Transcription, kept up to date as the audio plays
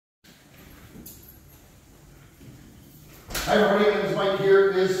Hi everybody, my name is Mike. Here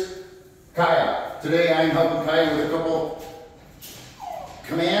is Kaia. Today I'm helping Kaia with a couple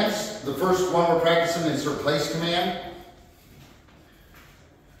commands. The first one we're practicing is her place command.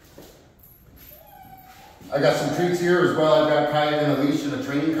 I got some treats here as well. I've got Kaia in a leash and a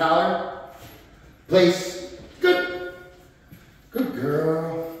training collar. Place. Good. Good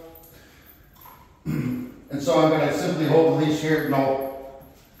girl. And so I'm going to simply hold the leash here. No.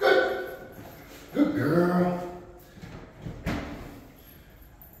 Good. Good girl.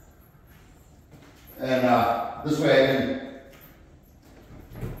 And this way I can,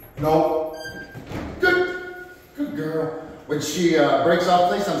 no, good, good girl. When she breaks off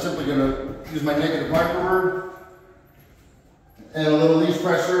place, I'm simply going to use my negative marker word and a little leash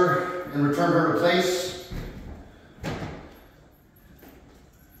pressure and return her to place.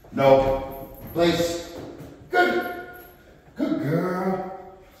 No, place, good, good girl.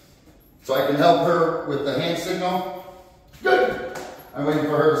 So I can help her with the hand signal, good. I'm waiting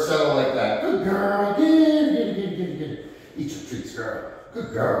for her to settle like that. Good girl. Get it. Eat your treats, girl.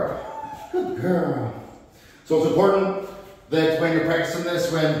 Good girl. Good girl. So it's important that when you're practicing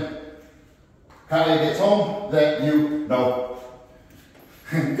this, when Kaia gets home, that you know.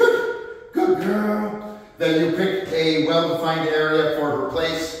 Good. Good girl. That you pick a well-defined area for her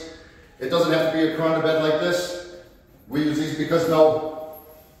place. It doesn't have to be a crawl to bed like this. We use these because no.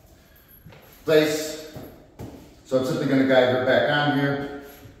 Place. So I'm simply going to guide her back on here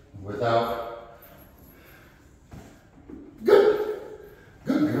without. Good.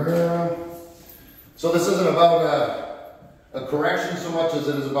 Good girl. So this isn't about a correction so much as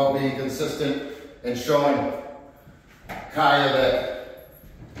it is about being consistent and showing Kaia that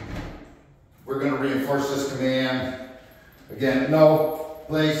we're going to reinforce this command. Again, no,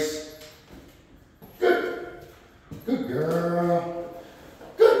 place. Good. Good girl.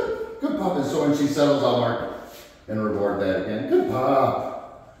 Good. Good pup. And so when she settles, I'll mark it. And reward that again. Good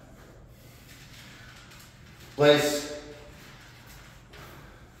pop. Place.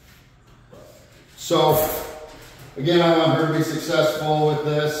 So, again, I want her to be successful with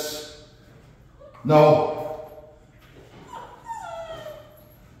this. No.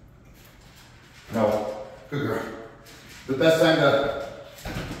 No. Good girl. The best time to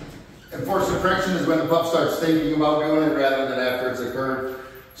enforce the correction is when the pup starts thinking about doing it rather than after it's occurred.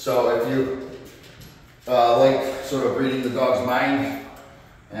 So if you like sort of reading the dog's mind,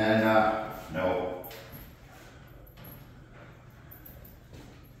 and no.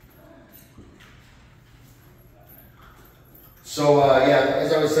 So yeah,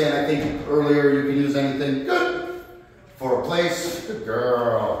 as I was saying, I think earlier you can use anything good for a place. Good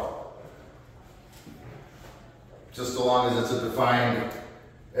girl. Just so long as it's a defined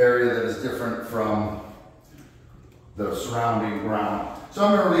area that is different from the surrounding ground. So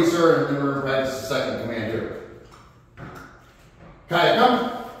I'm going to release her and then we're going to practice the second command here. Kaia,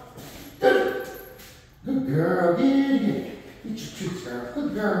 come. Good. Good girl. Get it. Eat your treats, girl.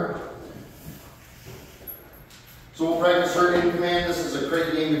 Good girl. So we'll practice her in command. This is a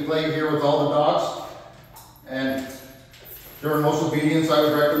great game we play here with all the dogs. And during most obedience, I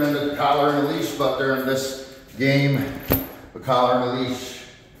would recommend a collar and a leash, but during this game, a collar and a leash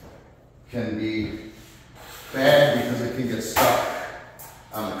can be bad because it can get stuck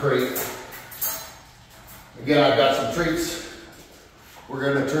on the crate. Again, I've got some treats. We're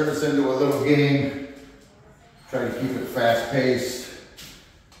going to turn this into a little game. Try to keep it fast paced.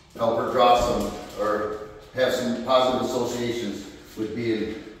 Help her draw some, or have some positive associations with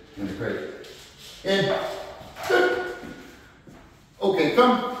being in the crate. In. Good. Okay,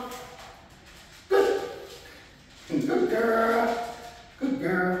 come. Good. Good girl. Good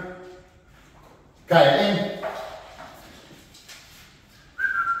girl. Kaia, in.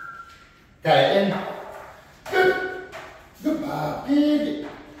 Kaia, in. Good. Good bob.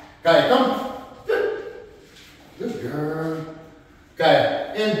 Kaia, come. Good. Good girl.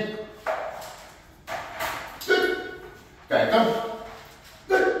 Kaia, in. Good. Kaia, come.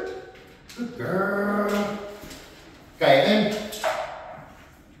 Good. Good girl. Kaia, in.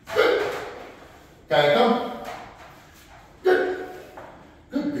 Good. Kaia, come. Good.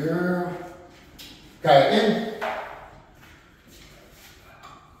 Good girl. Kaia, in.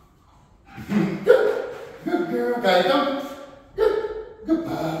 Good. Good girl. Kaia, come. Good. Good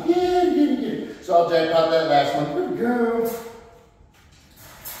pop. Yeah. So I'll jackpot that last one. Good girl.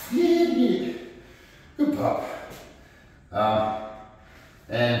 Yeah. Good pop.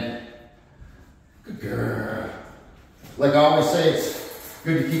 And good girl. Like I always say, it's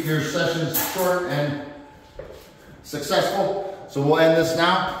good to keep your sessions short and successful. So we'll end this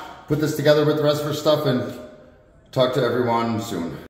now. Put this together with the rest of our stuff and talk to everyone soon.